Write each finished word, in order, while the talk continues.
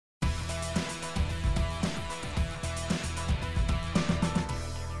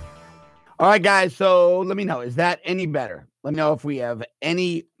All right, guys. So let me know. Is that any better? Let me know if we have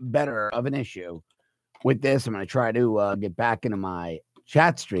any better of an issue with this. I'm going to try to get back into my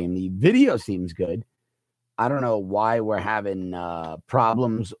chat stream. The video seems good. I don't know why we're having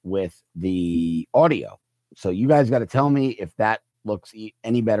problems with the audio. So you guys got to tell me if that looks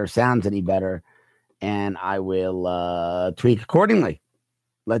any better, sounds any better, and I will tweak accordingly.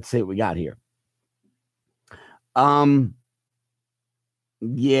 Let's see what we got here.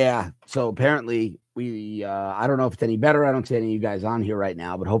 Yeah, so apparently we I don't know if it's any better. I don't see any of you guys on here right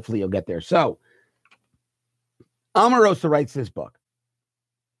now, but hopefully you'll get there. So Omarosa writes this book.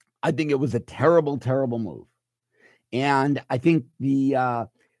 I think it was a terrible, terrible move. And I think the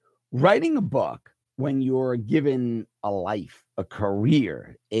writing a book when you're given a life, a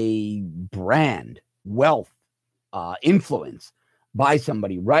career, a brand, wealth, influence by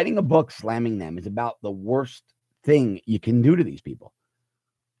somebody, writing a book slamming them is about the worst thing you can do to these people.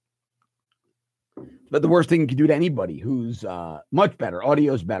 But the worst thing you can do to anybody who's much better,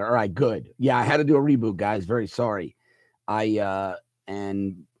 audio's better. All right, good. Yeah, I had to do a reboot, guys. Very sorry. I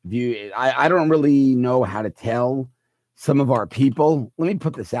don't really know how to tell some of our people. Let me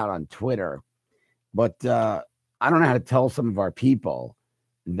put this out on Twitter. But I don't know how to tell some of our people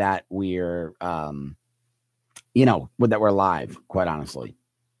that we're, that we're live, quite honestly,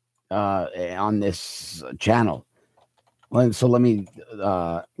 on this channel. So let me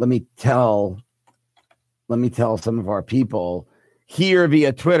tell some of our people here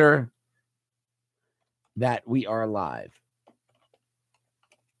via Twitter that we are live.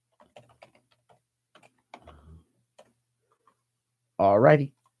 All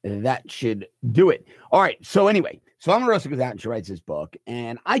righty. That should do it. All right. So anyway, so Omarosa goes out and she writes this book,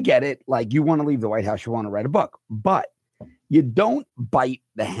 and I get it. Like, you want to leave the White House, you want to write a book, but you don't bite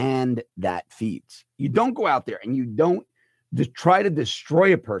the hand that feeds. You don't go out there and you don't just try to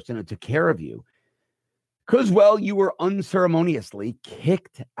destroy a person who took care of you because, well, you were unceremoniously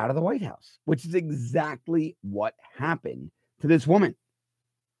kicked out of the White House, which is exactly what happened to this woman.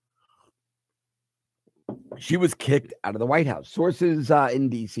 She was kicked out of the White House. Sources in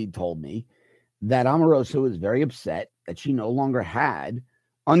D.C. told me that Omarosa was very upset that she no longer had,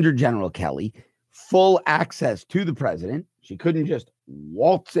 under General Kelly, full access to the president. She couldn't just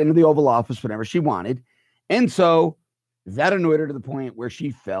waltz into the Oval Office whenever she wanted. And so that annoyed her to the point where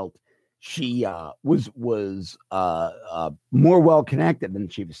she felt she was more well-connected than the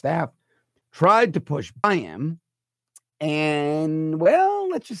chief of staff, tried to push by him. And, well,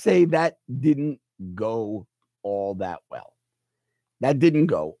 let's just say that didn't go all that well. That didn't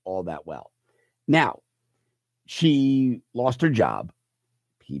go all that well. Now, she lost her job.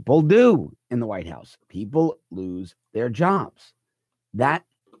 People do in the White House. People lose their jobs. That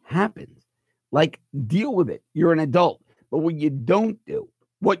happens. Like, deal with it. You're an adult. But what you don't do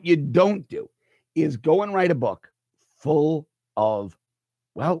is go and write a book full of,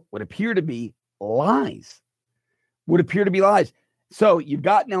 well, what appear to be lies. So you've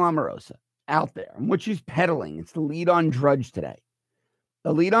got now Omarosa out there, and what she's peddling, it's the lead on Drudge today.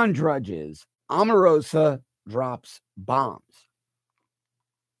 The lead on Drudge is Omarosa drops bombs.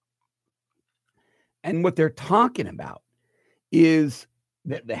 And what they're talking about is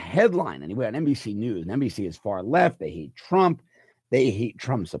that the headline, anyway, on NBC News, and NBC is far left. They hate Trump. They hate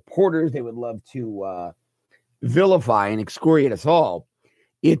Trump supporters. They would love to vilify and excoriate us all.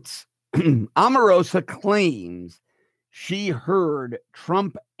 It's Omarosa claims she heard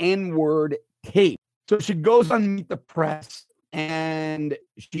Trump N-word tape. So she goes on Meet the Press and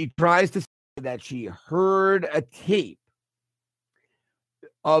she tries to say that she heard a tape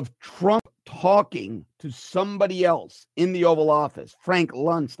of Trump talking to somebody else in the Oval Office, Frank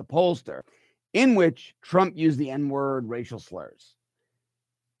Luntz, the pollster, in which Trump used the N-word, racial slurs.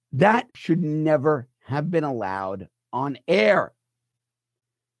 That should never have been allowed on air.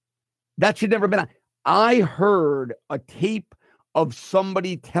 That should never have been. I heard a tape of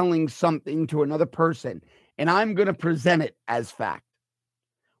somebody telling something to another person, and I'm going to present it as fact.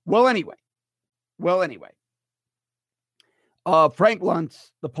 Well, anyway. Frank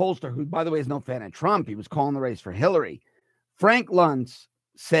Luntz, the pollster, who, by the way, is no fan of Trump, he was calling the race for Hillary. Frank Luntz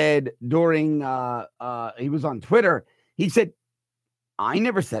said during, he was on Twitter, he said, I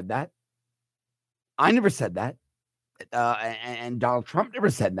never said that. And Donald Trump never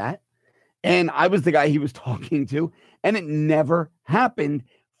said that. And I was the guy he was talking to, and it never happened.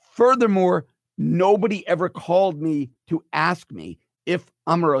 Furthermore, nobody ever called me to ask me if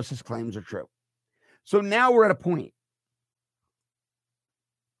Omarosa's claims are true. So now we're at a point.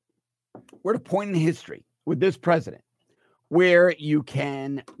 We're at a point in history with this president where you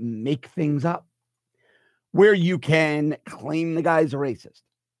can make things up, where you can claim the guy's a racist,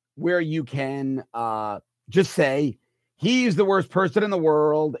 where you can just say, he's the worst person in the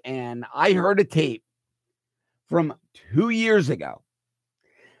world. And I heard a tape from 2 years ago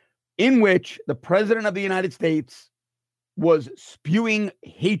in which the president of the United States was spewing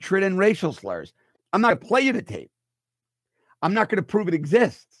hatred and racial slurs. I'm not going to play you the tape. I'm not going to prove it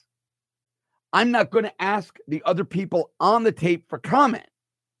exists. I'm not going to ask the other people on the tape for comment.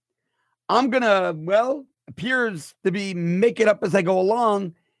 I'm going to, well, appears to be make it up as I go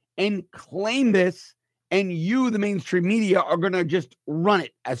along and claim this, and you, the mainstream media, are going to just run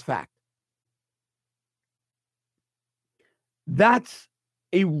it as fact. That's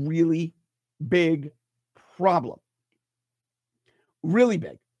a really big problem. Really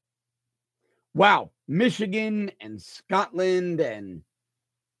big. Wow. Michigan and Scotland. And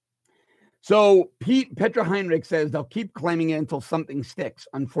so Petra Heinrich says they'll keep claiming it until something sticks,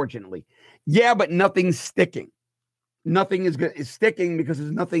 unfortunately. Yeah, but nothing's sticking. Nothing is sticking because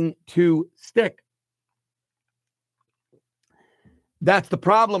there's nothing to stick. That's the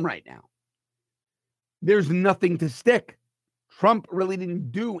problem right now. There's nothing to stick. Trump really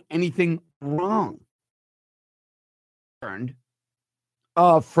didn't do anything wrong.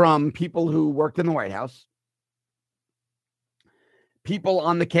 From people who worked in the White House, people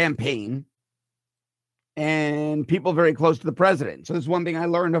on the campaign, and people very close to the president. So this is one thing I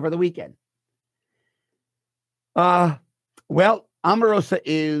learned over the weekend. Well, Omarosa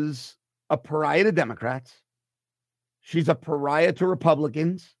is a pariah to Democrats. She's a pariah to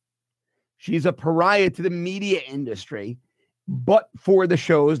Republicans. She's a pariah to the media industry, but for the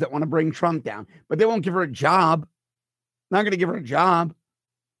shows that want to bring Trump down. But they won't give her a job. Not going to give her a job.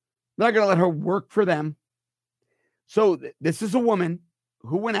 Not going to let her work for them. So this is a woman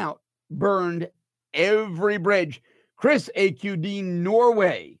who went out, burned every bridge. Chris AQD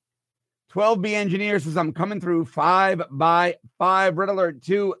Norway, 12B engineer says, I'm coming through 5 by 5. Red alert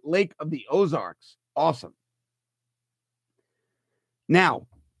 2, Lake of the Ozarks. Awesome. Now,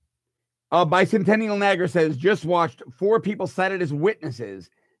 Bicentennial Nagger says, just watched 4 people cited as witnesses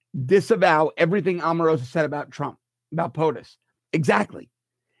disavow everything Omarosa said about Trump, about POTUS. Exactly.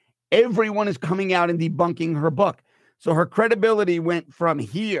 Everyone is coming out and debunking her book. So her credibility went from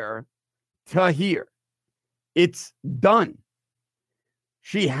here to here. It's done.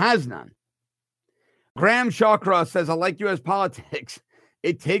 She has none. Graham Shawcross says, I like U.S. politics.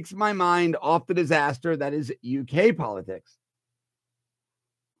 It takes my mind off the disaster that is UK politics.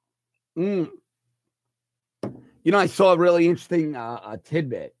 You know, I saw a really interesting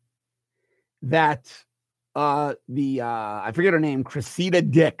tidbit that I forget her name, Cressida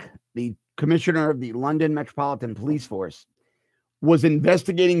Dick, the commissioner of the London Metropolitan Police Force, was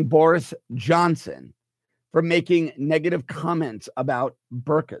investigating Boris Johnson for making negative comments about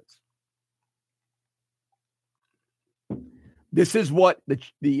burqas. This is what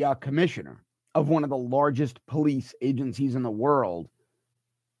the commissioner of one of the largest police agencies in the world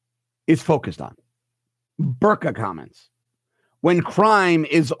is focused on. Burqa comments. When crime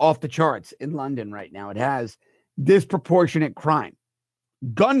is off the charts in London right now, it has disproportionate crime,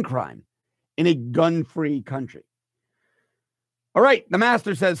 gun crime in a gun-free country. All right, the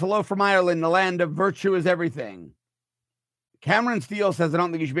master says, hello from Ireland, the land of virtue is everything. Cameron Steele says, I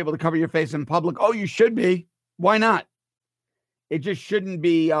don't think you should be able to cover your face in public. Oh, you should be. Why not? It just shouldn't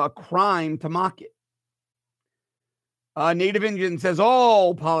be a crime to mock it. Native Indian says,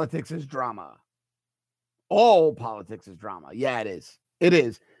 all politics is drama. All politics is drama. Yeah, it is. It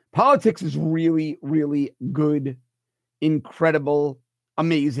is. Politics is really, really good, incredible,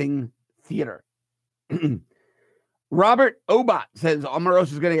 amazing theater. Robert Obot says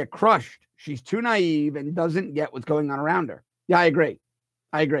Omarosa is going to get crushed. She's too naive and doesn't get what's going on around her. Yeah, I agree.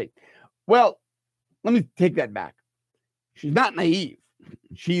 I agree. Well, let me take that back. She's not naive.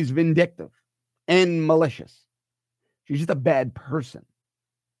 She's vindictive and malicious. She's just a bad person.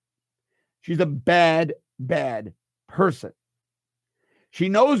 She's a bad person. She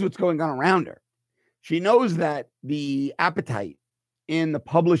knows what's going on around her. She knows that the appetite in the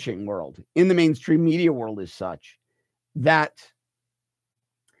publishing world, in the mainstream media world, is such that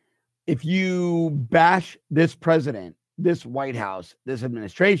if you bash this president, this White House, this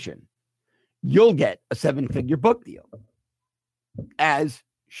administration, you'll get a 7-figure book deal, as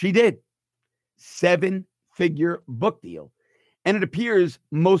she did. 7-figure book deal. And it appears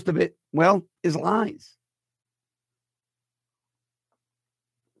most of it, well, is lies.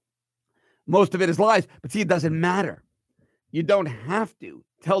 Most of it is lies. But see, it doesn't matter. You don't have to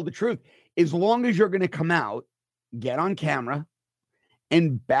tell the truth. As long as you're going to come out, get on camera,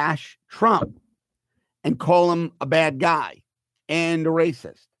 and bash Trump and call him a bad guy and a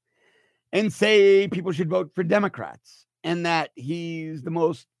racist and say people should vote for Democrats and that he's the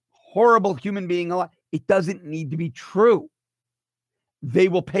most horrible human being alive. It doesn't need to be true. They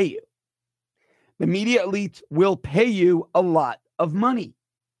will pay you. The media elites will pay you a lot of money.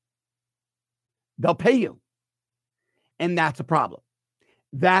 They'll pay you. And that's a problem.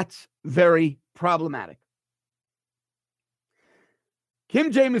 That's very problematic.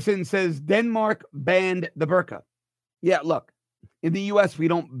 Kim Jameson says Denmark banned the burqa. Yeah, look, in the U.S., we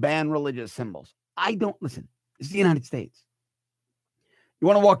don't ban religious symbols. I don't, listen, it's the United States. You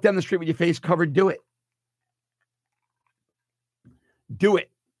want to walk down the street with your face covered, do it. Do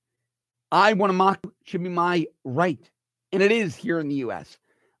it. I want to mock, should be my right. And it is here in the U.S.,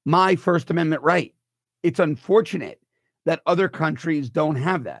 my First Amendment right. It's unfortunate that other countries don't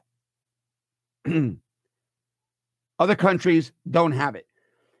have that. Other countries don't have it.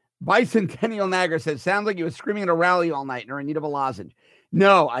 Bicentennial Niagara says, sounds like you were screaming at a rally all night and are in need of a lozenge.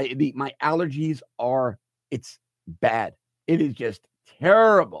 No, my allergies are, it's bad. It is just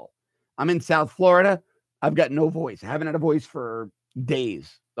terrible. I'm in South Florida. I've got no voice. I haven't had a voice for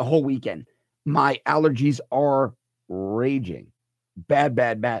days, the whole weekend. My allergies are raging. Bad,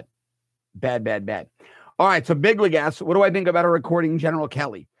 bad, bad. Bad, bad, bad. All right, so Bigwig asks, what do I think about a recording General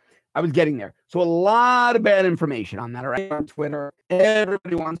Kelly? I was getting there. So a lot of bad information on that, all right? On Twitter,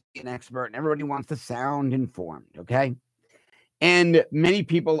 everybody wants to be an expert and everybody wants to sound informed, okay? And many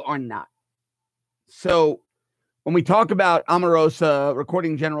people are not. So when we talk about Omarosa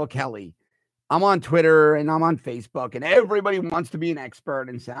recording General Kelly, I'm on Twitter and I'm on Facebook and everybody wants to be an expert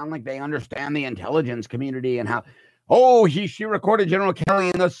and sound like they understand the intelligence community and how, oh, she recorded General Kelly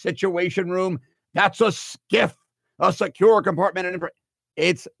in the Situation Room. That's a SCIF, a secure compartment.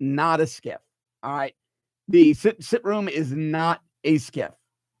 It's not a SCIF. All right. The sit room is not a SCIF.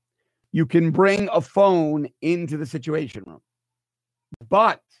 You can bring a phone into the Situation Room,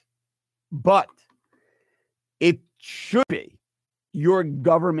 but it should be your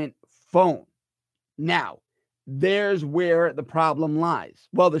government phone. Now, there's where the problem lies.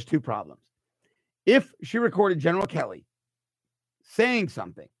 Well, there's two problems. If she recorded General Kelly saying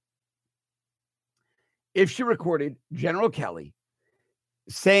something,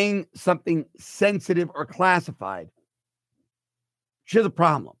 saying something sensitive or classified, she has a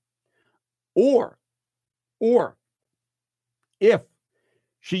problem. Or if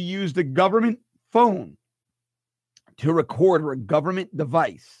she used a government phone to record, or a government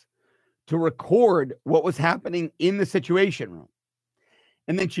device to record what was happening in the Situation Room,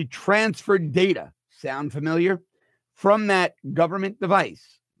 and then she transferred data, sound familiar, from that government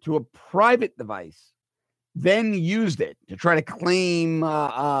device to a private device, then used it to try to claim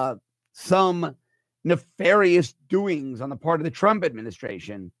some nefarious doings on the part of the Trump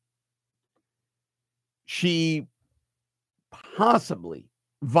administration, she possibly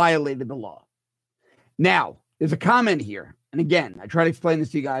violated the law. Now, there's a comment here. And again, I try to explain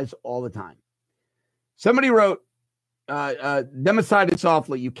this to you guys all the time. Somebody wrote, demonstrated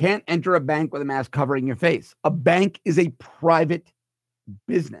softly, you can't enter a bank with a mask covering your face. A bank is a private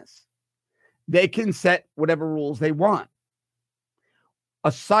business. They can set whatever rules they want.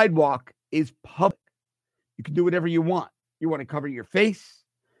 A sidewalk is public. You can do whatever you want. You want to cover your face.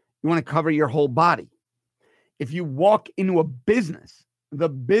 You want to cover your whole body. If you walk into a business, the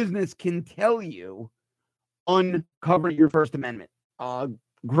business can tell you, uncover your First Amendment.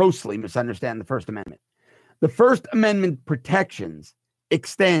 Grossly misunderstand the First Amendment. The First Amendment protections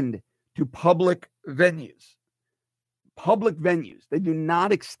extend to public venues. Public venues. They do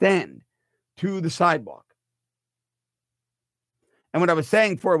not extend to the sidewalk. And what I was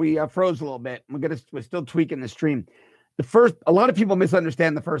saying before we froze a little bit, we're still tweaking the stream. A lot of people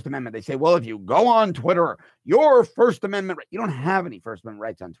misunderstand the First Amendment. They say, well, if you go on Twitter, your First Amendment, you don't have any First Amendment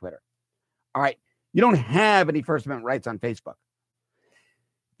rights on Twitter. All right. You don't have any First Amendment rights on Facebook.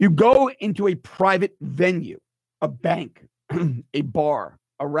 You go into a private venue, a bank, a bar,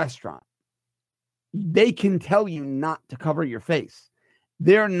 a restaurant. They can tell you not to cover your face.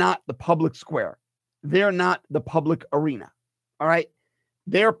 They're not the public square. They're not the public arena. All right.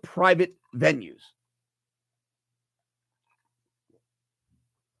 They're private venues.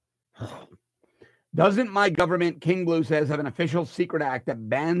 Doesn't my government, King Blue says, have an official secret act that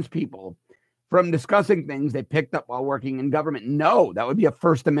bans people from discussing things they picked up while working in government? No, that would be a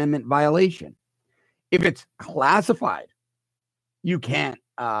First Amendment violation. If it's classified, you can't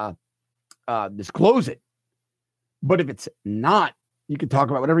disclose it. But if it's not, you can talk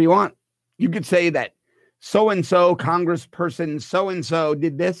about whatever you want. You could say that so-and-so, Congressperson so-and-so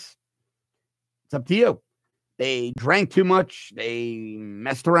did this. It's up to you. They drank too much. They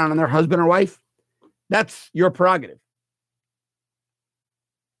messed around on their husband or wife. That's your prerogative.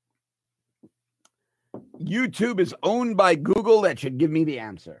 YouTube is owned by Google. That should give me the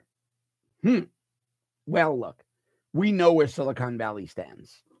answer. Well, look, we know where Silicon Valley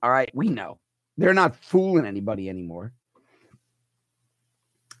stands. All right, we know. They're not fooling anybody anymore.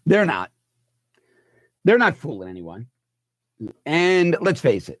 They're not. They're not fooling anyone. And let's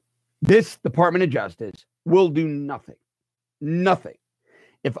face it, this Department of Justice will do nothing. Nothing.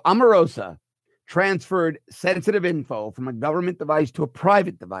 If Omarosa transferred sensitive info from a government device to a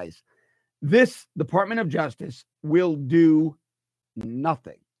private device, this Department of Justice will do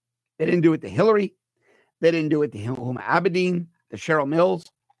nothing. They didn't do it to Hillary. They didn't do it to Huma Abedin, to Cheryl Mills.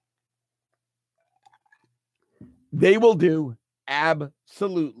 They will do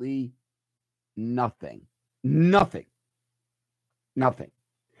absolutely nothing. Nothing. Nothing.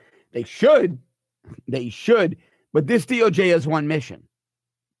 They should, but this DOJ has one mission: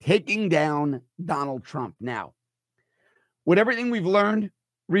 taking down Donald Trump. Now, with everything we've learned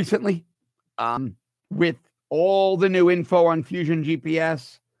recently, with all the new info on Fusion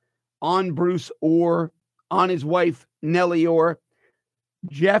GPS, on Bruce Orr, on his wife, Nellie Orr,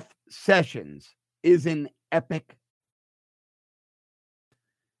 Jeff Sessions is an epic.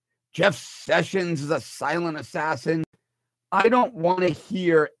 Jeff Sessions is a silent assassin. I don't want to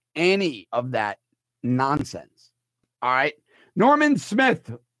hear any of that nonsense. All right. Norman Smith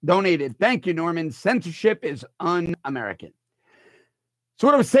donated. Thank you, Norman. Censorship is un-American. So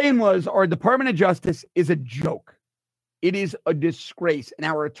what I was saying was our Department of Justice is a joke. It is a disgrace. And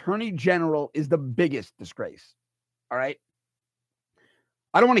our Attorney General is the biggest disgrace. All right.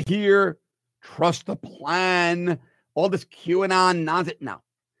 I don't want to hear trust the plan, all this QAnon nonsense. No.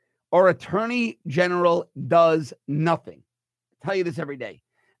 Our Attorney General does nothing. I tell you this every day.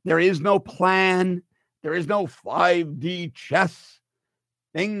 There is no plan. There is no 5D chess.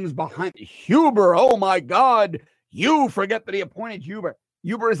 Things behind Huber. Oh my God. You forget that he appointed Huber.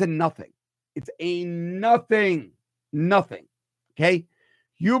 Huber is a nothing. It's a nothing. Nothing. Okay.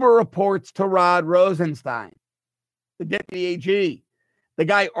 Huber reports to Rod Rosenstein, the deputy AG, the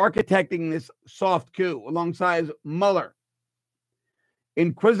guy architecting this soft coup alongside Mueller.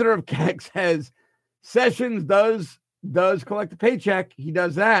 Inquisitor of Keck says Sessions does collect a paycheck. He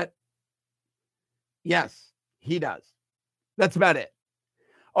does that. Yes, he does. That's about it.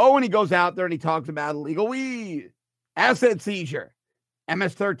 Oh, and he goes out there and he talks about illegal weed, asset seizure,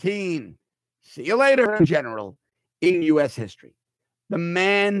 MS-13. See you later, in general, in U.S. history. The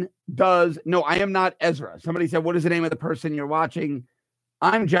man does. No, I am not Ezra. Somebody said, what is the name of the person you're watching?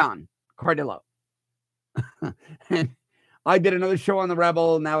 I'm John Cardillo. And I did another show on the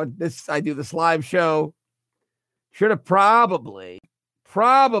Rebel. Now I do this live show. Should have probably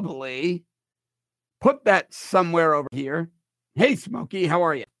put that somewhere over here. Hey, Smokey, how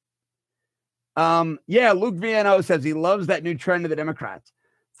are you? Yeah, Luke Viano says he loves that new trend of the Democrats.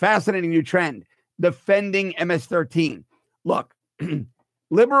 Fascinating new trend. Defending MS-13. Look,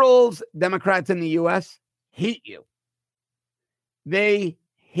 liberals, Democrats in the U.S. hate you. They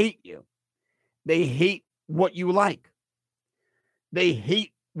hate you. They hate what you like. They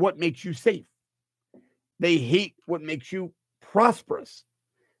hate what makes you safe. They hate what makes you prosperous.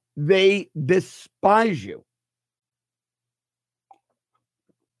 They despise you.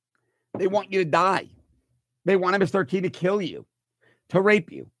 They want you to die. They want MS-13 to kill you, to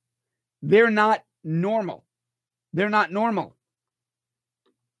rape you. They're not normal. They're not normal.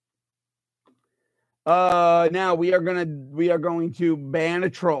 Now we are going to ban a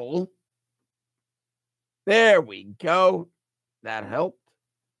troll. There we go. That helped.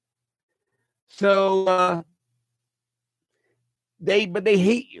 So they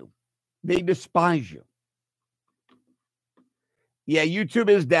hate you. They despise you. Yeah, YouTube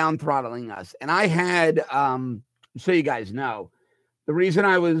is down throttling us. And I had, so you guys know, the reason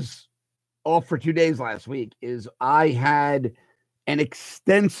I was off for 2 days last week is I had an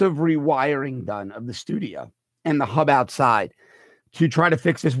extensive rewiring done of the studio and the hub outside to try to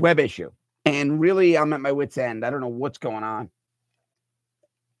fix this web issue. And really, I'm at my wit's end. I don't know what's going on.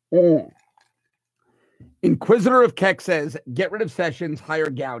 Inquisitor of Keck says, get rid of Sessions, hire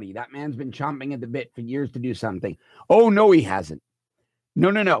Gowdy. That man's been chomping at the bit for years to do something. Oh, no, he hasn't.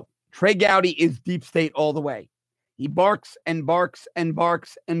 No. Trey Gowdy is deep state all the way. He barks and barks and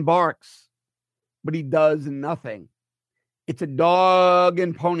barks and barks, but he does nothing. It's a dog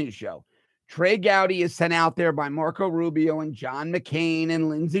and pony show. Trey Gowdy is sent out there by Marco Rubio and John McCain and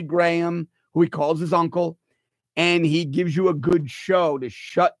Lindsey Graham, who he calls his uncle, and he gives you a good show to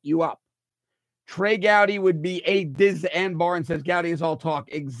shut you up. Trey Gowdy would be a Diz and Barnes says Gowdy is all talk.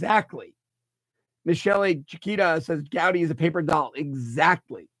 Exactly. Michelle Chiquita says Gowdy is a paper doll.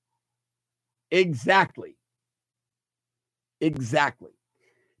 Exactly.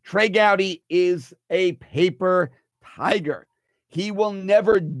 Trey Gowdy is a paper tiger. He will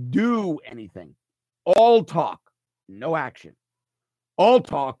never do anything. All talk, no action. All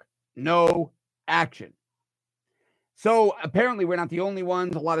talk, no action. So apparently we're not the only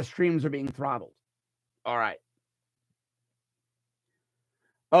ones. A lot of streams are being throttled. All right.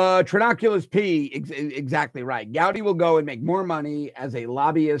 Trinoculus P, exactly right. Gowdy will go and make more money as a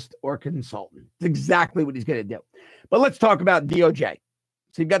lobbyist or consultant. It's exactly what he's going to do. But let's talk about DOJ.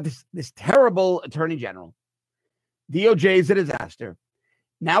 So you've got this terrible attorney general. DOJ is a disaster.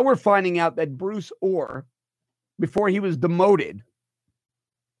 Now we're finding out that Bruce Ohr, before he was demoted,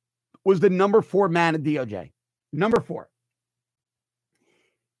 was the number 4 man at DOJ. Number 4.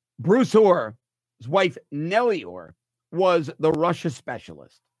 Bruce Ohr, his wife Nellie Ohr, was the Russia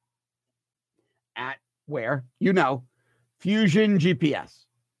specialist at where? You know, Fusion GPS,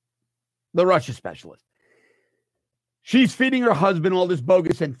 the Russia specialist. She's feeding her husband all this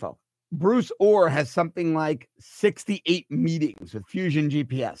bogus info. Bruce Ohr has something like 68 meetings with Fusion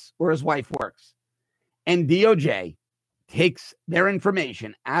GPS, where his wife works. And DOJ takes their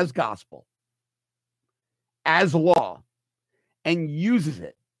information as gospel, as law, and uses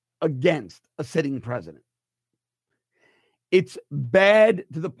it against a sitting president. It's bad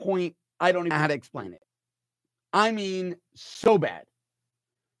to the point I don't even know how to explain it. I mean, so bad.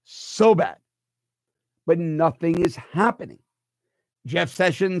 So bad. But nothing is happening. Jeff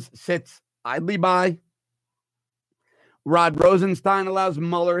Sessions sits idly by. Rod Rosenstein allows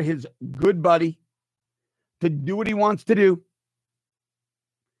Mueller, his good buddy, to do what he wants to do.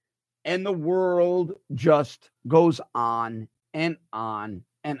 And the world just goes on and on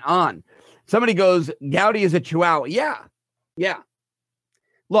and on. Somebody goes, Gowdy is a chihuahua. Yeah.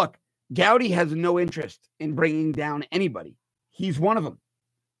 Look, Gowdy has no interest in bringing down anybody. He's one of them.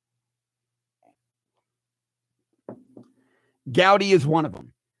 Gowdy is one of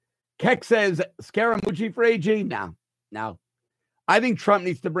them. Keck says, Scaramucci for AG? No. I think Trump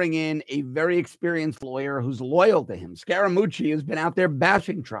needs to bring in a very experienced lawyer who's loyal to him. Scaramucci has been out there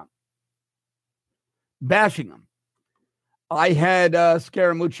bashing Trump. Bashing him. I had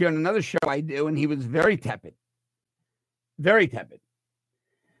Scaramucci on another show I do, and he was very tepid. Very tepid.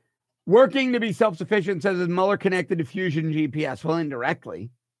 Working to be self-sufficient, says, is Mueller connected to Fusion GPS? Well,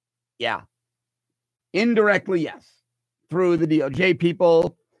 indirectly. Yeah. Indirectly, yes. Through the DOJ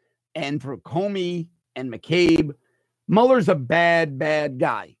people and through Comey and McCabe. Mueller's a bad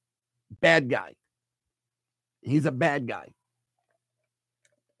guy. Bad guy. He's a bad guy.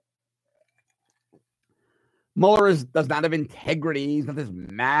 Mueller does not have integrity. He's not this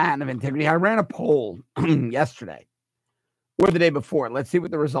man of integrity. I ran a poll yesterday or the day before. Let's see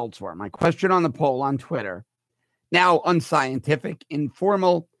what the results were. My question on the poll on Twitter, now unscientific,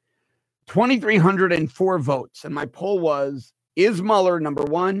 informal, 2,304 votes. And my poll was, is Mueller, number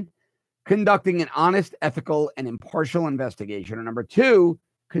 1, conducting an honest, ethical, and impartial investigation? Or number 2,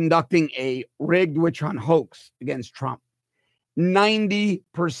 conducting a rigged witch hunt hoax against Trump?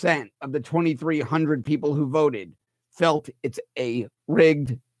 90% of the 2,300 people who voted felt it's a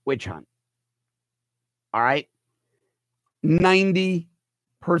rigged witch hunt. All right? 90%.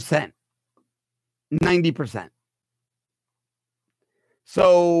 90%.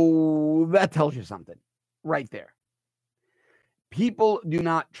 So that tells you something right there. People do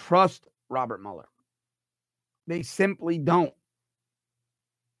not trust Robert Mueller. They simply don't.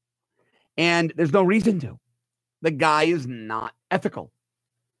 And there's no reason to. The guy is not ethical.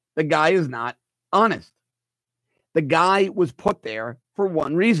 The guy is not honest. The guy was put there for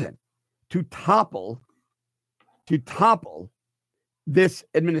one reason, to topple this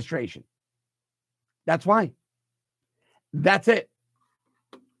administration. That's why. That's it.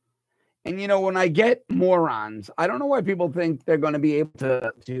 And, you know, when I get morons, I don't know why people think they're going to be able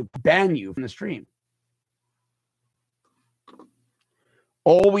to ban you from the stream.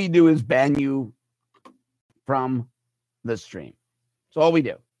 All we do is ban you from the stream. That's all we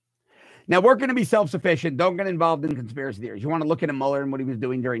do. Now, we're going to be self-sufficient. Don't get involved in conspiracy theories. You want to look at Mueller and what he was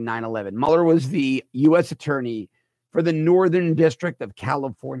doing during 9/11. Mueller was the U.S. attorney for the Northern District of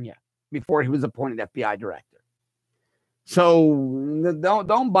California before he was appointed FBI director. So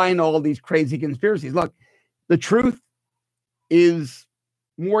don't buy into all these crazy conspiracies. Look, the truth is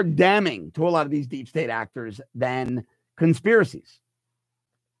more damning to a lot of these deep state actors than conspiracies.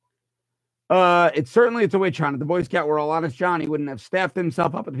 It's a witch hunt. If the Boy Scout were all honest, John, he wouldn't have staffed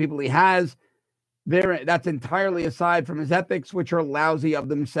himself up with the people he has. That's entirely aside from his ethics, which are lousy of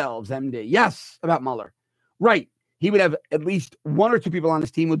themselves. MD. Yes, about Mueller. Right. He would have at least 1 or 2 people on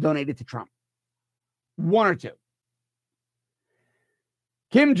his team who donated to Trump. 1 or 2.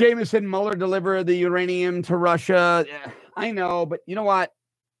 Kim Jameson, Mueller delivered the uranium to Russia. I know, but you know what?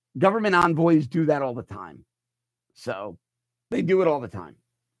 Government envoys do that all the time. So They do it all the time.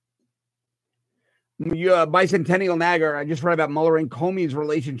 Bicentennial Nagger, I just read about Mueller and Comey's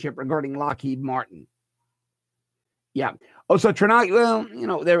relationship regarding Lockheed Martin. Yeah. Oh, so well, you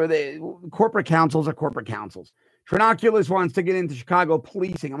know, the corporate councils are corporate councils. Trinoculus wants to get into Chicago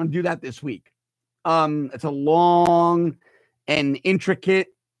policing. I'm going to do that this week. It's a long and intricate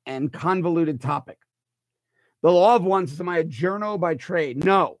and convoluted topic. The law of one says, am I a journo by trade?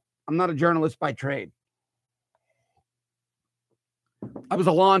 No, I'm not a journalist by trade. I was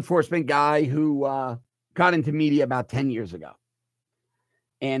a law enforcement guy who got into media about 10 years ago.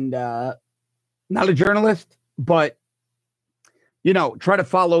 And not a journalist, but, you know, try to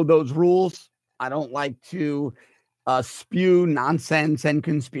follow those rules. I don't like to spew nonsense and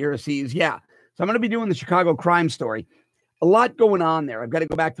conspiracies. Yeah. So I'm going to be doing the Chicago crime story. A lot going on there. I've got to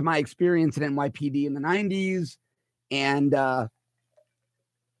go back to my experience at NYPD in the 90s and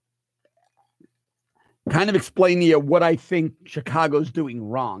kind of explain to you what I think Chicago's doing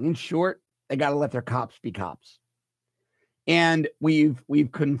wrong. In short, they got to let their cops be cops. And we've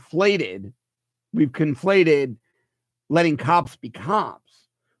conflated letting cops be cops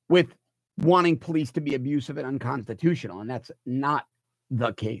with wanting police to be abusive and unconstitutional. And that's not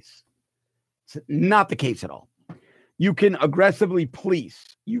the case. It's not the case at all. You can aggressively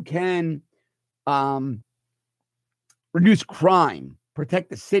police. You can reduce crime,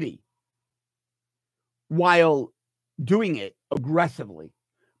 protect the city, while doing it aggressively,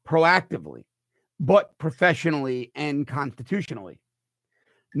 proactively, but professionally and constitutionally.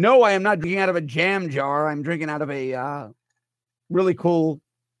 No, I am not drinking out of a jam jar. I'm drinking out of a really cool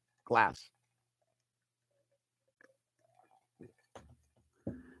glass.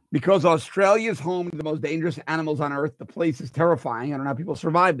 Because Australia is home to the most dangerous animals on earth, the place is terrifying. I don't know how people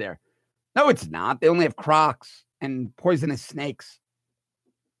survive there. No, it's not. They only have crocs and poisonous snakes.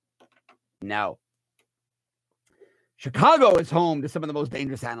 No. Chicago is home to some of the most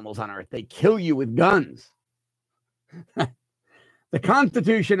dangerous animals on earth. They kill you with guns. The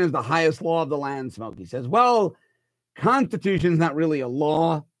Constitution is the highest law of the land, Smokey says. Well, Constitution is not really a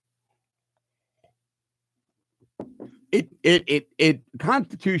law.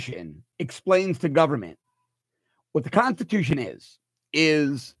 Constitution explains to government what the Constitution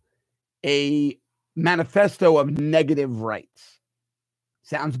is a manifesto of negative rights.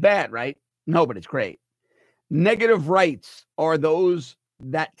 Sounds bad, right? No, but it's great. Negative rights are those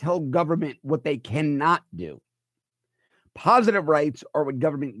that tell government what they cannot do. Positive rights are what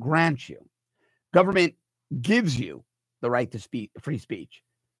government grants you. Government gives you the right to free speech.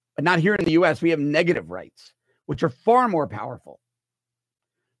 But not here in the U.S. We have negative rights, which are far more powerful.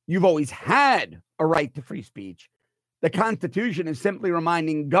 You've always had a right to free speech. The Constitution is simply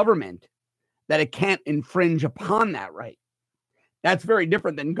reminding government that it can't infringe upon that right. That's very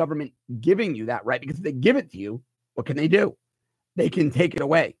different than government giving you that right, because if they give it to you, what can they do? They can take it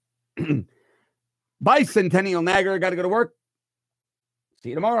away. Bicentennial Nagger, got to go to work. See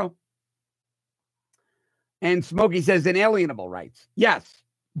you tomorrow. And Smokey says inalienable rights. Yes,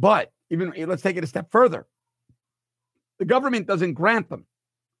 but even let's take it a step further. The government doesn't grant them.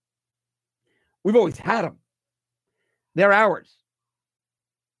 We've always had them. They're ours.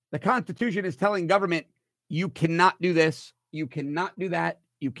 The Constitution is telling government, you cannot do this, you cannot do that,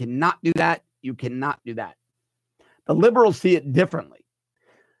 you cannot do that, you cannot do that. The liberals see it differently.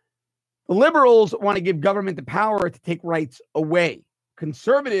 The liberals want to give government the power to take rights away.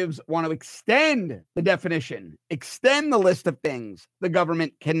 Conservatives want to extend the definition, extend the list of things the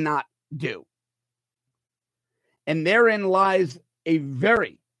government cannot do. And therein lies a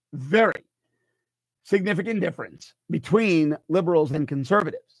very, very significant difference between liberals and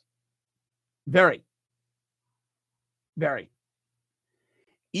conservatives. Very, very.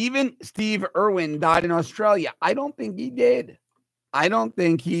 Even Steve Irwin died in Australia. I don't think he did. I don't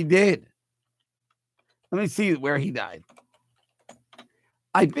think he did. Let me see where he died.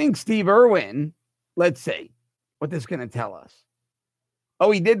 I think Steve Irwin, let's see what this is going to tell us.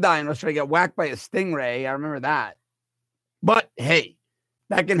 Oh, he did die in Australia. He got whacked by a stingray. I remember that. But hey,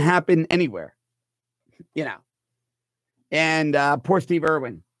 that can happen anywhere, you know. And poor Steve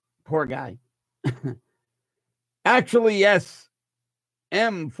Irwin, poor guy. Actually, yes.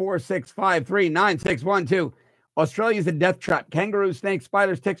 M46539612. Australia's a death trap. Kangaroos, snakes,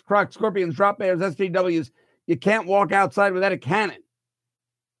 spiders, ticks, crocs, scorpions, drop bears, SJWs. You can't walk outside without a cannon.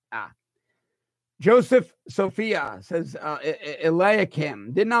 Joseph Sophia says,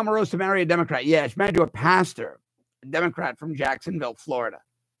 Eliakim, did Omarosa marry a Democrat? Yeah, she married to a pastor, a Democrat from Jacksonville, Florida.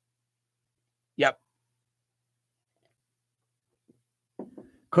 Yep.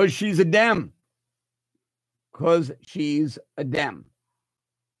 Because she's a Dem. Because she's a Dem.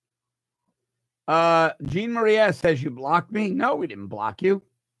 Jean Maria says, you blocked me. No, we didn't block you.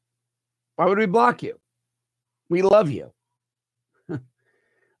 Why would we block you? We love you.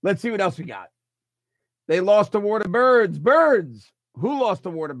 Let's see what else we got. They lost the war to birds. Birds. Who lost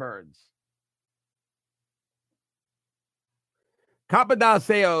the war to birds?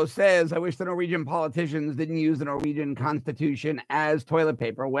 Capadaseo says, I wish the Norwegian politicians didn't use the Norwegian constitution as toilet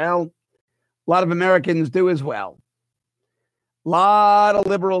paper. Well, a lot of Americans do as well. A lot of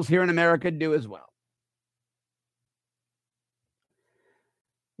liberals here in America do as well.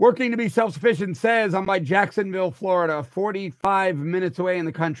 Working to be self-sufficient says, I'm by Jacksonville, Florida, 45 minutes away in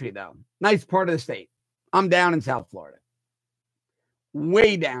the country, though. Nice part of the state. I'm down in South Florida.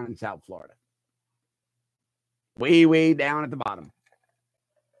 Way down in South Florida. Way, way down at the bottom.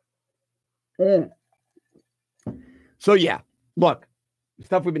 So, yeah, look,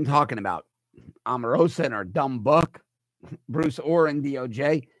 stuff we've been talking about. Omarosa and our dumb book, Bruce Orr and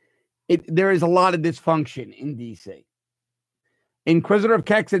DOJ. There is a lot of dysfunction in D.C. Inquisitor of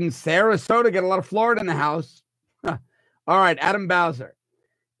Kex in Sarasota, get a lot of Florida in the house. All right, Adam Bowser.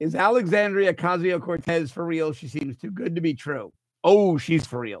 Is Alexandria Ocasio-Cortez for real? She seems too good to be true. Oh, she's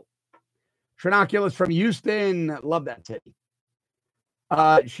for real. Trinoculus from Houston. Love that city.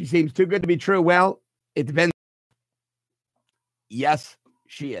 She seems too good to be true. Well, it depends. Yes,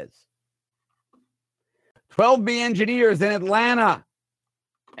 she is. 12B engineers in Atlanta.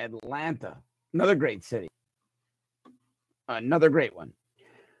 Atlanta. Another great city. Another great one.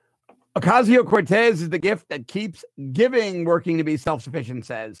 Ocasio-Cortez is the gift that keeps giving. Working to be self-sufficient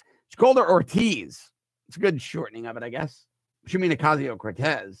says. She called her Ortiz. It's a good shortening of it, I guess. She mean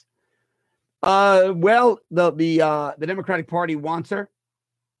Ocasio-Cortez. Well, the Democratic Party wants her.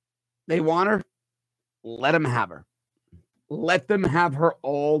 They want her. Let them have her. Let them have her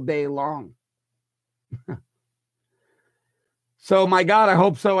all day long. So, my God, I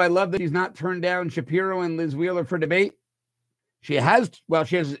hope so. I love that he's not turned down Shapiro and Liz Wheeler for debate. She's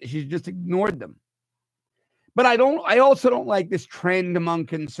just ignored them. But I also don't like this trend among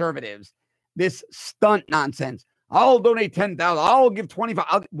conservatives, this stunt nonsense. I'll donate 10,000. I'll give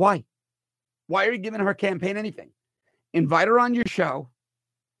 25. Why? Why are you giving her campaign anything? Invite her on your show.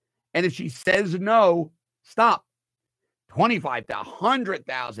 And if she says no, stop. 25,000,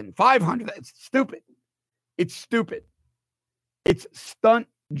 100,000, 500. It's stupid. It's stupid. It's stunt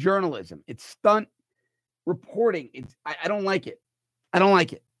journalism. It's stunt reporting. I don't like it. I don't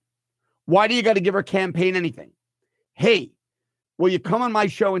like it. Why do you got to give her campaign anything? Hey, will you come on my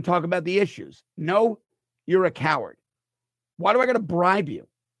show and talk about the issues? No, you're a coward. Why do I got to bribe you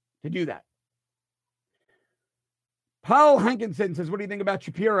to do that? Paul Hankinson says, what do you think about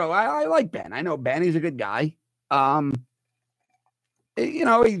Shapiro? I like Ben. I know Ben. He's a good guy. I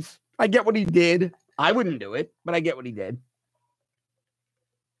get what he did. I wouldn't do it, but I get what he did.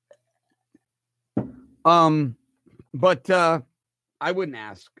 But I wouldn't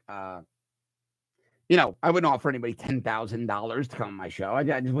ask, I wouldn't offer anybody $10,000 to come on my show. I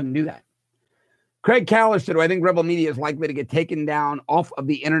just wouldn't do that. Craig Callister, do I think Rebel Media is likely to get taken down off of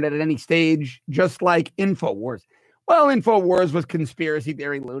the internet at any stage, just like InfoWars? Well, InfoWars was conspiracy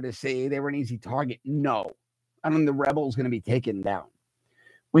theory, lunacy. They were an easy target. No, I don't think the Rebel's going to be taken down.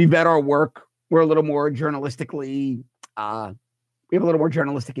 We vet our work. We're a little more journalistically, we have a little more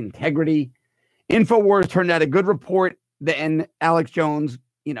journalistic integrity. InfoWars turned out a good report. Then Alex Jones,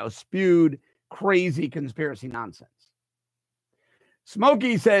 spewed crazy conspiracy nonsense.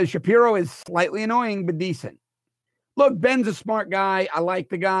 Smokey says Shapiro is slightly annoying, but decent. Look, Ben's a smart guy. I like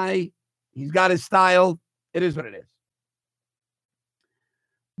the guy. He's got his style. It is what it is.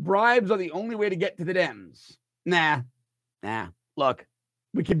 Bribes are the only way to get to the Dems. Nah. Look,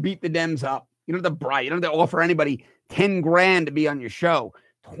 we can beat the Dems up. You don't have to bribe. You don't have to offer anybody 10 grand to be on your show.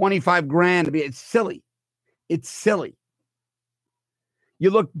 25 grand to be. It's silly. It's silly.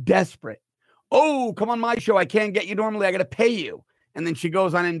 You look desperate. Oh, come on my show. I can't get you normally. I got to pay you. And then she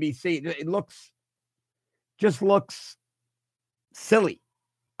goes on NBC. It just looks silly.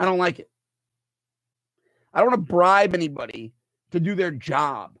 I don't like it. I don't want to bribe anybody to do their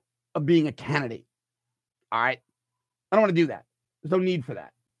job of being a candidate. All right. I don't want to do that. There's no need for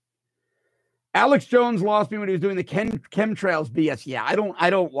that. Alex Jones lost me when he was doing the chemtrails BS. Yeah, I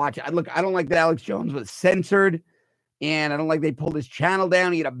don't watch it. I don't like that Alex Jones was censored, and I don't like they pulled his channel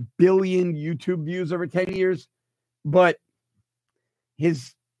down. He had 1 billion YouTube views over 10 years, but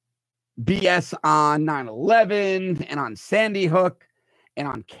his BS on 9/11 and on Sandy Hook and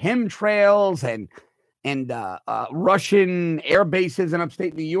on chemtrails and Russian air bases in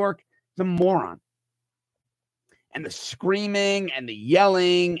upstate New York, is a moron. And the screaming and the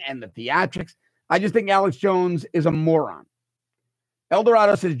yelling and the theatrics. I just think Alex Jones is a moron.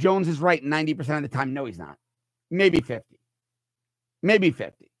 Eldorado says Jones is right 90% of the time. No, he's not. Maybe 50. Maybe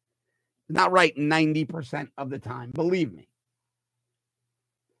 50. Not right 90% of the time. Believe me.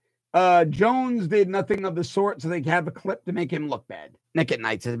 Jones did nothing of the sort, so they have a clip to make him look bad. Nick at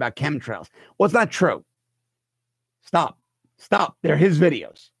Night says about chemtrails. Well, it's not true. Stop. They're his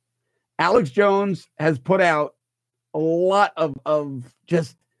videos. Alex Jones has put out a lot of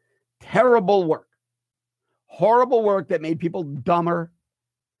just terrible work. Horrible work that made people dumber,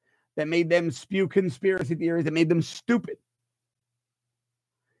 that made them spew conspiracy theories, that made them stupid.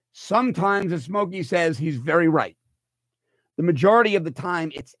 Sometimes, as Smokey says, he's very right. The majority of the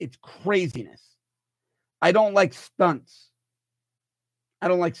time, it's craziness. I don't like stunts.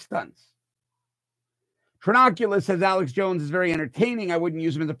 Trinoculus says Alex Jones is very entertaining. I wouldn't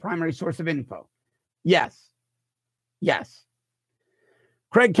use him as a primary source of info. Yes.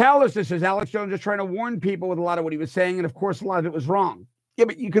 Craig Callister says Alex Jones is trying to warn people with a lot of what he was saying, and of course, a lot of it was wrong. Yeah,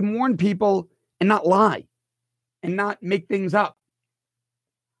 but you can warn people and not lie and not make things up.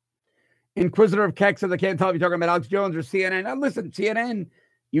 Inquisitor of Keck says, I can't tell if you're talking about Alex Jones or CNN. Now, listen, CNN,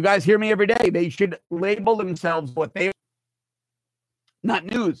 you guys hear me every day. They should label themselves what they are, not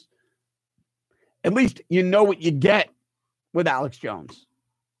news. At least you know what you get with Alex Jones.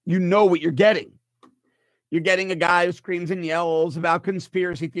 You know what you're getting. You're getting a guy who screams and yells about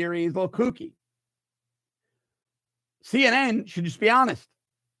conspiracy theories, a little kooky. CNN should just be honest.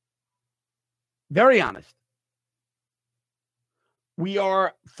 Very honest. We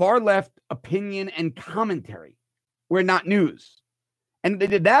are far left opinion and commentary. We're not news. And if they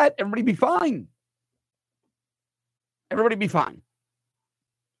did that, everybody be fine. Everybody be fine.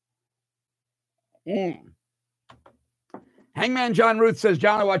 Hangman John Ruth says,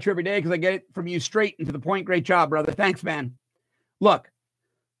 John, I watch you every day because I get it from you straight and to the point. Great job, brother. Thanks, man. Look,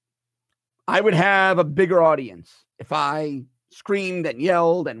 I would have a bigger audience if I screamed and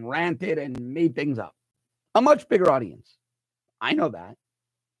yelled and ranted and made things up. A much bigger audience. I know that.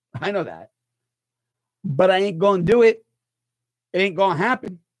 But I ain't going to do it. It ain't going to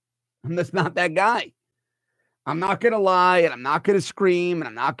happen. I'm just not that guy. I'm not going to lie, and I'm not going to scream, and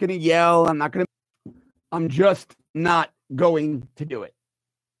I'm not going to yell. I'm just not going to do it.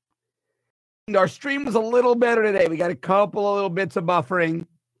 And our stream was a little better today. We got a couple of little bits of buffering.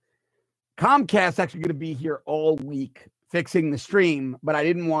 Comcast actually going to be here all week fixing the stream, but I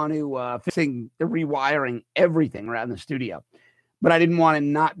didn't want to fixing the rewiring everything around the studio. But I didn't want to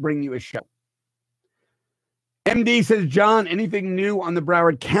not bring you a show. MD says, John, anything new on the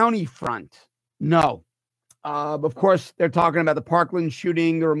Broward County front? No. Of course, they're talking about the Parkland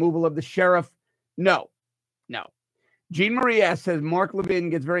shooting, the removal of the sheriff. No. Jean Marie S. says, Mark Levin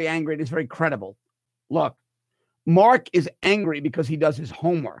gets very angry and is very credible. Look, Mark is angry because he does his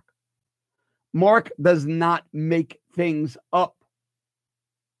homework. Mark does not make things up.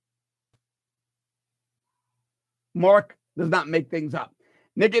 Mark does not make things up.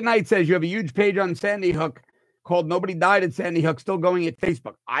 Nick at Night says, you have a huge page on Sandy Hook called Nobody Died at Sandy Hook, still going at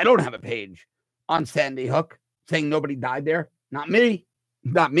Facebook. I don't have a page on Sandy Hook saying nobody died there. Not me.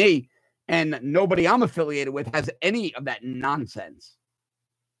 And nobody I'm affiliated with has any of that nonsense.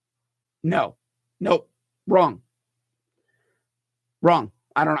 No. Nope. Wrong.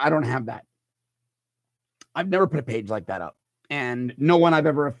 I don't have that. I've never put a page like that up. And no one I've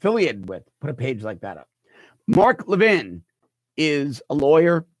ever affiliated with put a page like that up. Mark Levin is a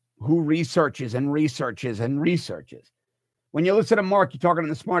lawyer who researches and researches and researches. When you listen to Mark, you're talking to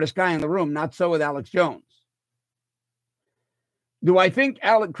the smartest guy in the room. Not so with Alex Jones. Do I think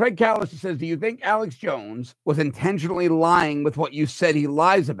Craig Callister says, do you think Alex Jones was intentionally lying with what you said he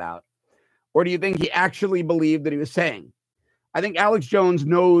lies about? Or do you think he actually believed that he was saying? I think Alex Jones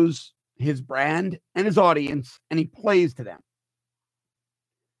knows his brand and his audience, and he plays to them.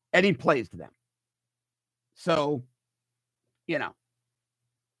 So,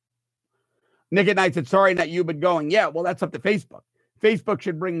 Nick at Night said, sorry, not you, but going. Yeah, well, that's up to Facebook. Facebook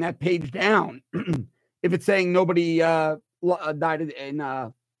should bring that page down if it's saying nobody died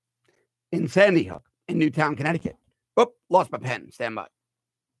in Sandy Hook in Newtown, Connecticut. Oh, lost my pen. Stand by.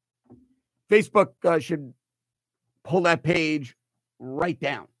 Facebook should pull that page right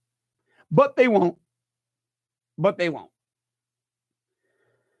down. But they won't.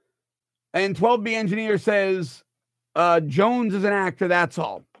 And 12B Engineer says, Jones is an actor, that's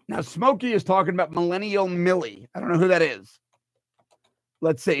all. Now, Smokey is talking about Millennial Millie. I don't know who that is.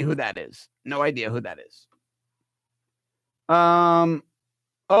 Let's see who that is. No idea who that is. I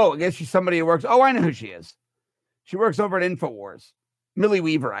guess she's somebody who works. Oh, I know who she is. She works over at InfoWars. Millie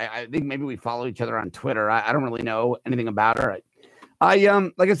Weaver. I think maybe we follow each other on Twitter. I don't really know anything about her. I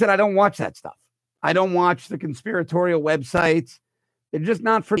like I said, I don't watch that stuff. I don't watch the conspiratorial websites. They're just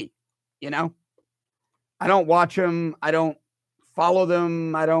not for me, you know? I don't watch them. I don't follow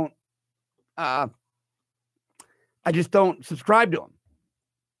them. I just don't subscribe to them.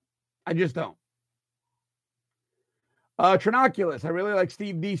 I just don't. Trinoculus, I really like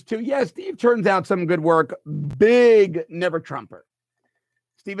Steve Deese too. Yeah, Steve turns out some good work. Big never Trumper.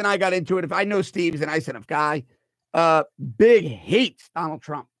 Steve and I got into it. If I know Steve's a nice enough guy. Big hates Donald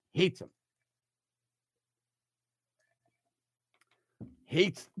Trump. Hates him.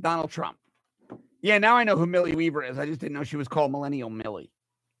 Hates Donald Trump. Yeah, now I know who Millie Weaver is. I just didn't know she was called Millennial Millie.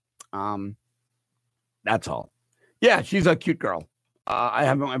 That's all. Yeah, she's a cute girl. I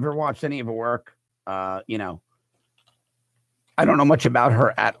haven't ever watched any of her work. You know, I don't know much about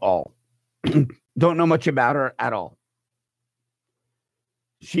her at all. Don't know much about her at all.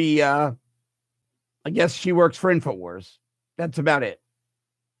 She, I guess she works for InfoWars. That's about it.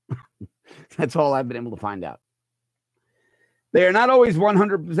 That's all I've been able to find out. They are not always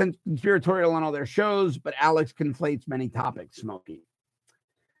 100% conspiratorial on all their shows, but Alex conflates many topics, Smokey.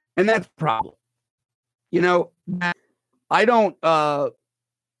 And that's the problem. You know, I don't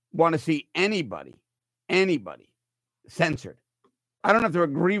want to see anybody censored. I don't have to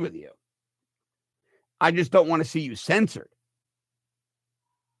agree with you. I just don't want to see you censored.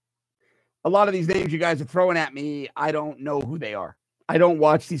 A lot of these names you guys are throwing at me, I don't know who they are. I don't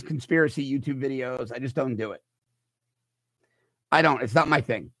watch these conspiracy YouTube videos. I just don't do it. I don't. It's not my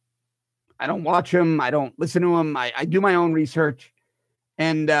thing. I don't watch them. I don't listen to them. I do my own research.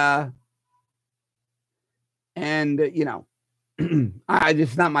 And you know, I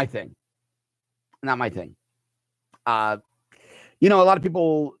just not my thing. Not my thing. You know, a lot of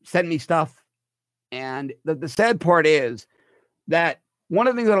people send me stuff. And the sad part is that one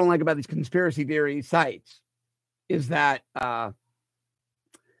of the things I don't like about these conspiracy theory sites is that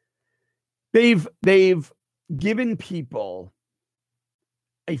they've given people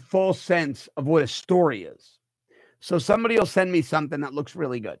a false sense of what a story is. So somebody will send me something that looks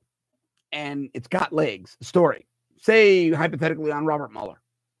really good and it's got legs, a story, say hypothetically on Robert Mueller.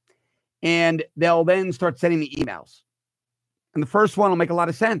 And they'll then start sending me emails. And the first one will make a lot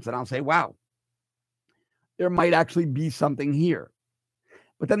of sense. And I'll say, wow, there might actually be something here.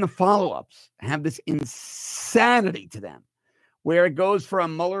 But then the follow-ups have this insanity to them where it goes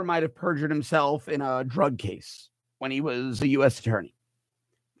from Mueller might have perjured himself in a drug case when he was a U.S. attorney.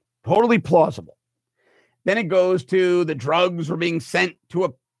 Totally plausible. Then it goes to the drugs were being sent to a,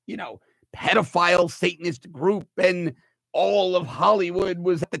 you know, pedophile Satanist group and all of Hollywood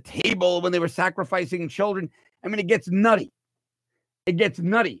was at the table when they were sacrificing children. I mean, it gets nutty. It gets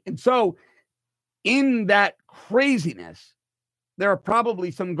nutty. And so in that craziness, there are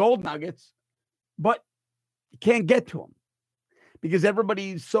probably some gold nuggets, but you can't get to them because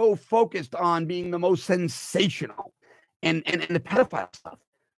everybody's so focused on being the most sensational and the pedophile stuff.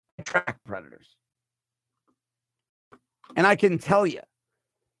 Attract predators. And I can tell you,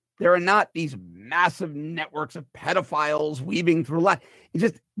 there are not these massive networks of pedophiles weaving through life.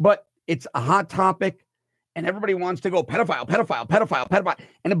 But it's a hot topic and everybody wants to go pedophile.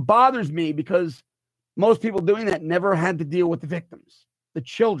 And it bothers me because most people doing that never had to deal with the victims, the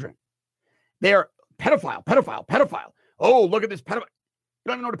children. They're pedophile. Oh, look at this pedophile. You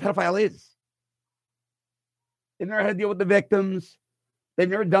don't even know what a pedophile is. They've never had to deal with the victims. They've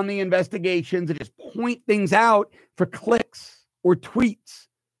never done the investigations. They just point things out for clicks or tweets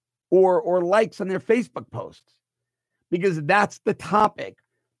or likes on their Facebook posts because that's the topic.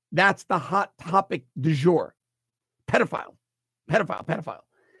 That's the hot topic du jour. Pedophile.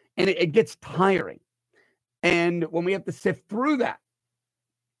 And it gets tiring. And when we have to sift through that.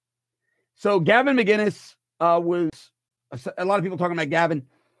 So Gavin McInnes was, a lot of people talking about Gavin.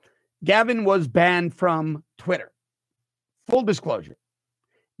 Gavin was banned from Twitter. Full disclosure.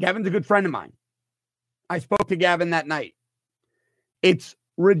 Gavin's a good friend of mine. I spoke to Gavin that night. It's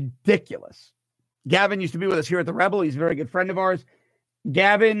ridiculous. Gavin used to be with us here at the Rebel. He's a very good friend of ours.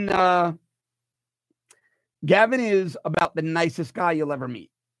 Gavin is about the nicest guy you'll ever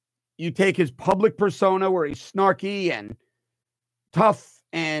meet. You take his public persona where he's snarky and tough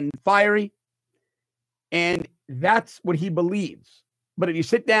and fiery, and that's what he believes. But if you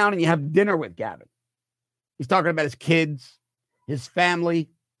sit down and you have dinner with Gavin, he's talking about his kids, his family.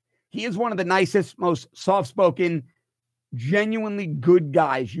 He is one of the nicest, most soft-spoken, genuinely good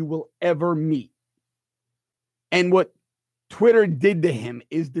guys you will ever meet. And what Twitter did to him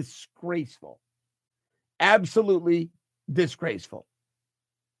is disgraceful. Absolutely disgraceful.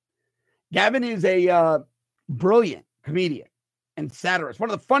 Gavin is a brilliant comedian and satirist. One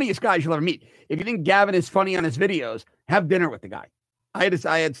of the funniest guys you'll ever meet. If you think Gavin is funny on his videos, have dinner with the guy. I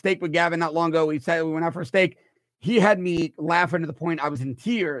had steak with Gavin not long ago. We went out for a steak. he had me laughing to the point I was in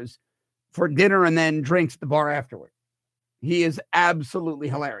tears for dinner and then drinks at the bar afterward. He is absolutely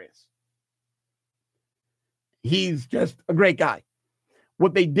hilarious. He's just a great guy.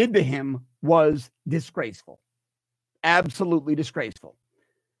 What they did to him was disgraceful. Absolutely disgraceful.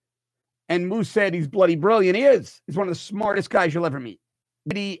 And Moose said he's bloody brilliant. He is. He's one of the smartest guys you'll ever meet.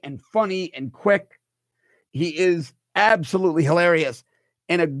 Witty and funny and quick. He is absolutely hilarious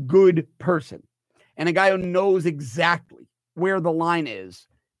and a good person. And a guy who knows exactly where the line is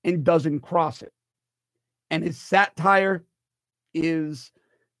and doesn't cross it. And his satire is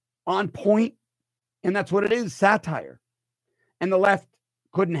on point, and that's what it is, satire. And the left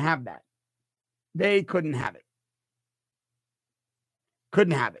couldn't have that. They couldn't have it.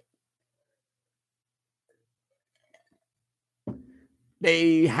 Couldn't have it.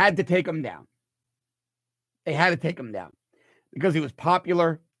 They had to take him down. They had to take him down because he was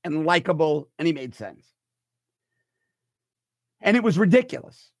popular and likable, and he made sense. And it was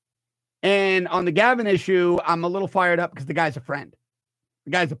ridiculous. And on the Gavin issue, I'm a little fired up because the guy's a friend.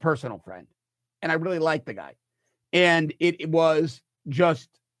 The guy's a personal friend. And I really like the guy. And it was just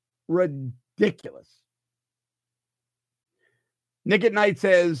ridiculous. Nick at Night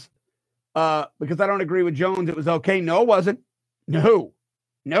says, because I don't agree with Jones, it was okay. No, it wasn't. No.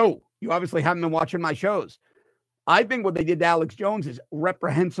 You obviously haven't been watching my shows. I think what they did to Alex Jones is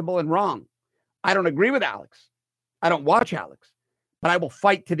reprehensible and wrong. I don't agree with Alex. I don't watch Alex. But I will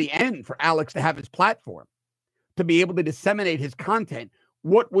fight to the end for Alex to have his platform, to be able to disseminate his content.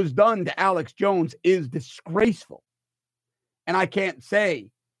 What was done to Alex Jones is disgraceful. And I can't say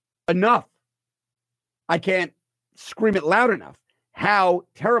enough. I can't scream it loud enough how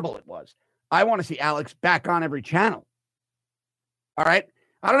terrible it was. I want to see Alex back on every channel. All right?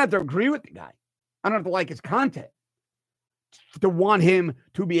 I don't have to agree with the guy. I don't have to like his content to want him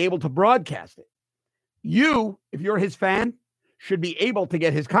to be able to broadcast it. You, if you're his fan, should be able to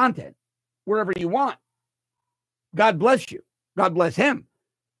get his content wherever you want. God bless you. God bless him.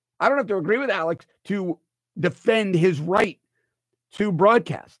 I don't have to agree with Alex to defend his right to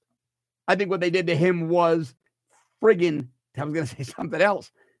broadcast. I think what they did to him was friggin', I was going to say something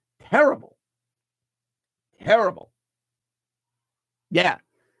else. Terrible. Terrible. Yeah.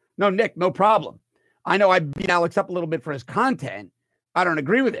 No, Nick, no problem. I know I beat Alex up a little bit for his content. I don't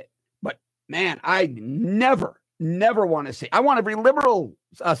agree with it. But, man, I never want to see. I want every liberal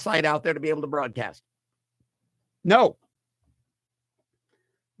site out there to be able to broadcast. No.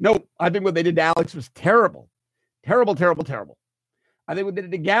 I think what they did to Alex was terrible. Terrible. I think what they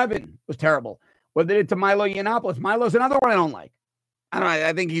did to Gavin was terrible. What they did to Milo Yiannopoulos. Milo's another one I don't like.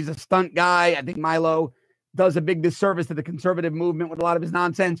 I think he's a stunt guy. I think Milo does a big disservice to the conservative movement with a lot of his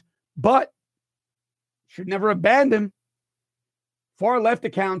nonsense, but should never have banned him. Far left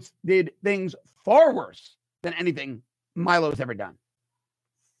accounts did things far worse than anything Milo's ever done.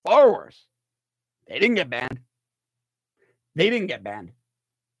 Far worse. They didn't get banned.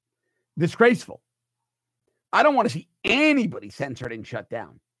 Disgraceful. I don't want to see anybody censored and shut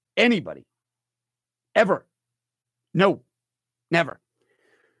down. Anybody. Ever. No. Never.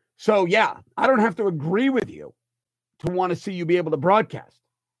 So, yeah, I don't have to agree with you to want to see you be able to broadcast.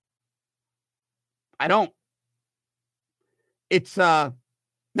 I don't. It's, no.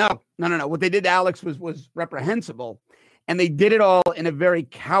 What they did to Alex was reprehensible, and they did it all in a very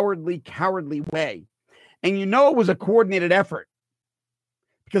cowardly way. And you know it was a coordinated effort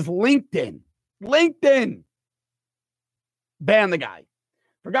because LinkedIn banned the guy.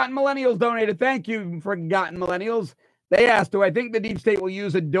 Forgotten Millennials donated. Thank you, Forgotten Millennials. They asked, do I think the deep state will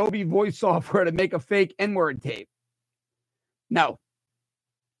use Adobe voice software to make a fake N-word tape? No,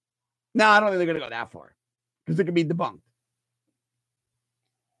 I don't think they're going to go that far because it could be debunked.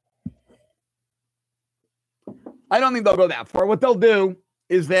 I don't think they'll go that far. What they'll do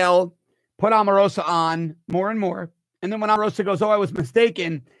is they'll put Omarosa on more and more. And then when Omarosa goes, oh, I was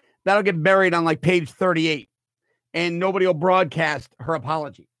mistaken, that'll get buried on like page 38. And nobody will broadcast her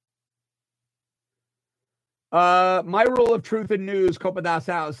apology. My rule of truth in news,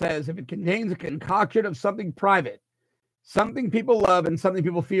 Copadasao says, if it contains a concoction of something private, something people love, and something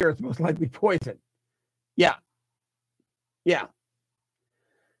people fear, it's most likely poison. Yeah.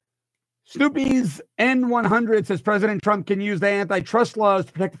 Snoopy's N100 says President Trump can use the antitrust laws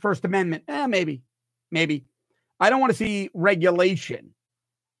to protect the First Amendment. Maybe. I don't want to see regulation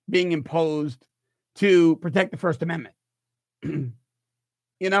being imposed to protect the First Amendment. I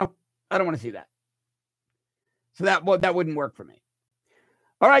don't want to see that. So that wouldn't work for me.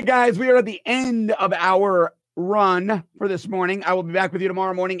 All right, guys, we are at the end of our run for this morning. I will be back with you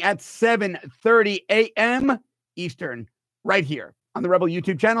tomorrow morning at 7:30 a.m. Eastern, right here on the Rebel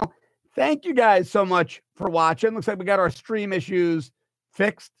YouTube channel. Thank you guys so much for for watching. Looks like we got our stream issues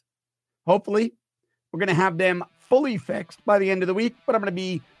fixed. Hopefully, we're going to have them fully fixed by the end of the week, but I'm going to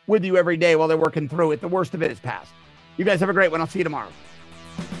be with you every day while they're working through it. The worst of it is past. You guys have a great one. I'll see you tomorrow.